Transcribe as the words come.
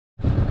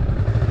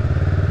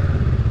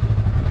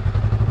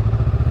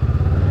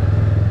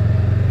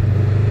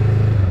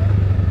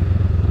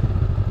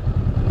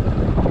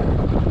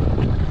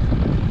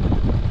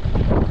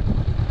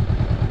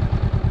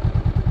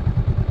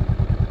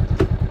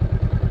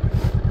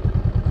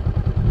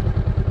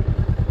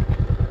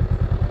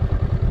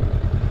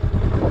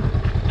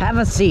Have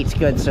a seat,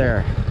 good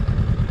sir.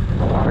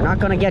 We're not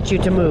gonna get you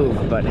to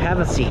move, but have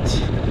a seat.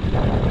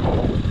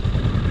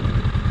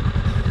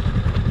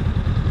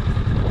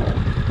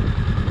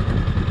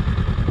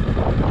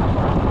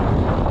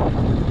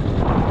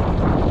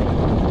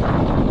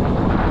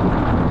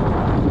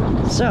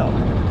 So,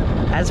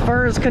 as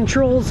far as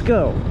controls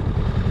go,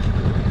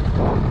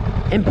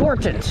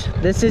 important,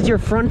 this is your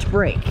front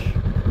brake.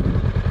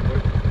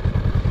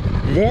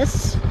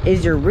 This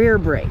is your rear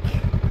brake.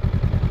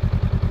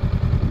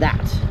 That.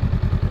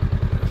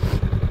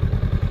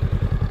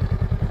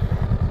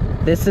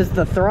 This is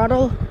the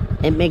throttle.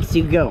 It makes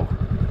you go.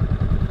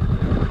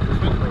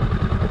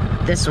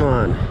 This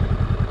one.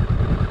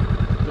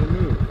 Don't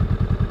move.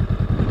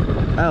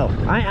 Oh,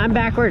 I'm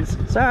backwards.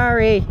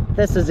 Sorry.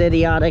 This is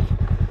idiotic.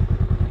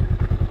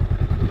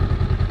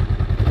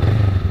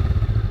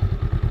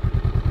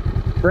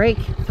 Brake,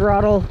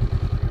 throttle,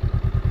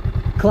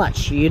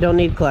 clutch. You don't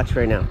need clutch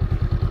right now.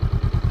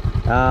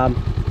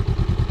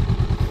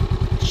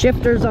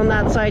 Shifters on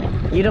that side.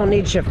 You don't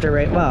need shifter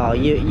right. Well,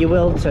 you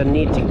will to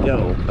need to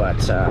go,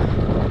 but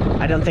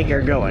I don't think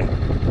you're going.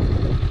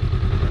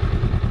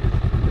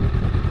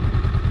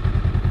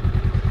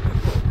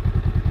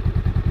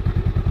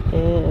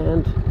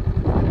 And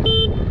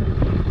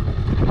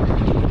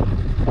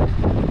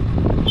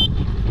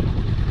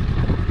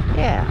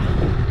yeah.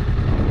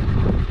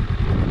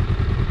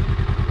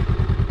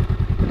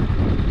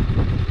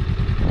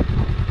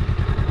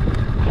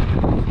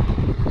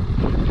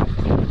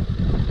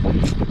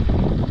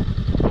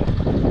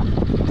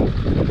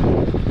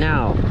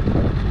 Now,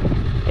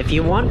 if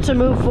you want to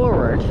move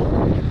forward,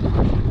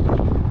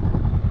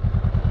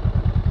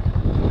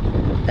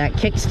 that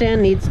kickstand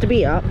needs to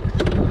be up.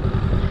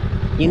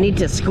 You need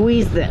to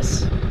squeeze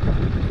this.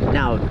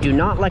 Now, do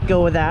not let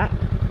go of that.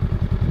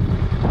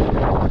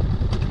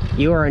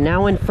 You are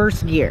now in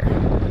first gear.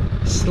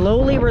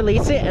 Slowly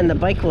release it and the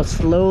bike will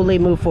slowly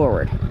move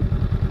forward.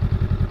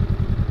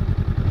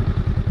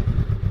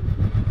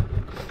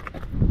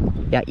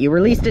 Yeah, you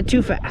released it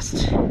too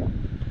fast.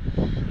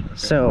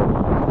 So,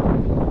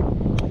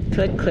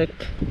 click, click,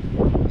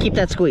 keep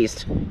that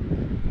squeezed.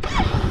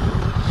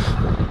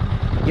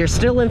 You're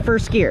still in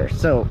first gear,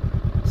 so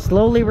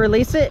slowly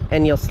release it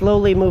and you'll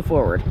slowly move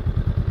forward.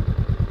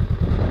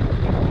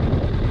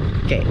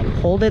 Okay,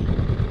 hold it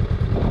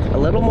a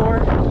little more.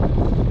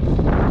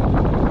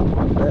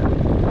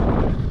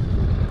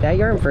 Yeah,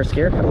 you're in first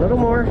gear. A little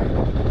more.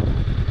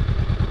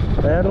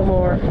 Little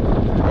more.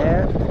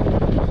 There.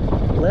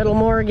 Little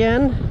more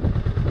again.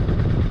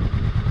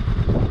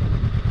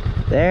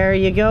 There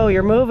you go,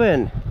 you're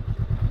moving.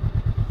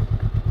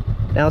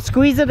 Now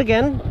squeeze it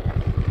again.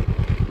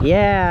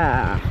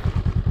 Yeah.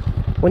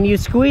 When you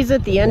squeeze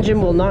it, the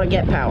engine will not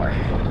get power.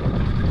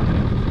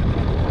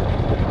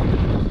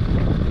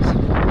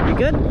 You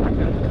good?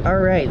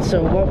 Alright,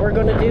 so what we're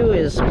going to do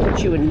is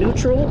put you in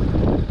neutral.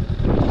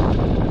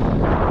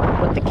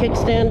 Put the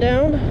kickstand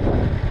down.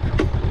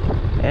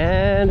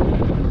 And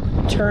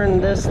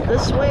turn this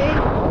way.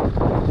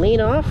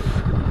 Lean off.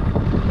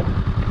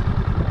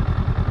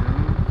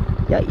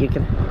 Yeah, you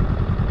can.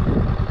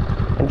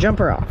 And jump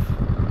her off.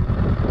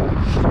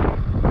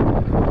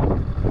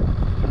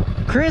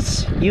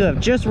 Chris, you have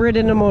just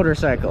ridden a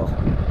motorcycle.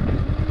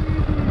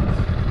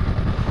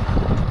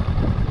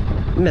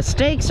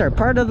 Mistakes are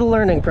part of the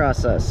learning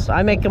process.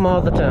 I make them all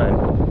the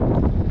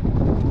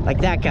time. Like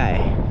that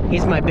guy.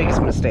 He's my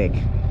biggest mistake.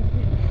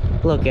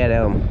 Look at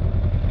him.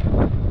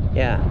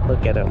 Yeah,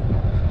 look at him.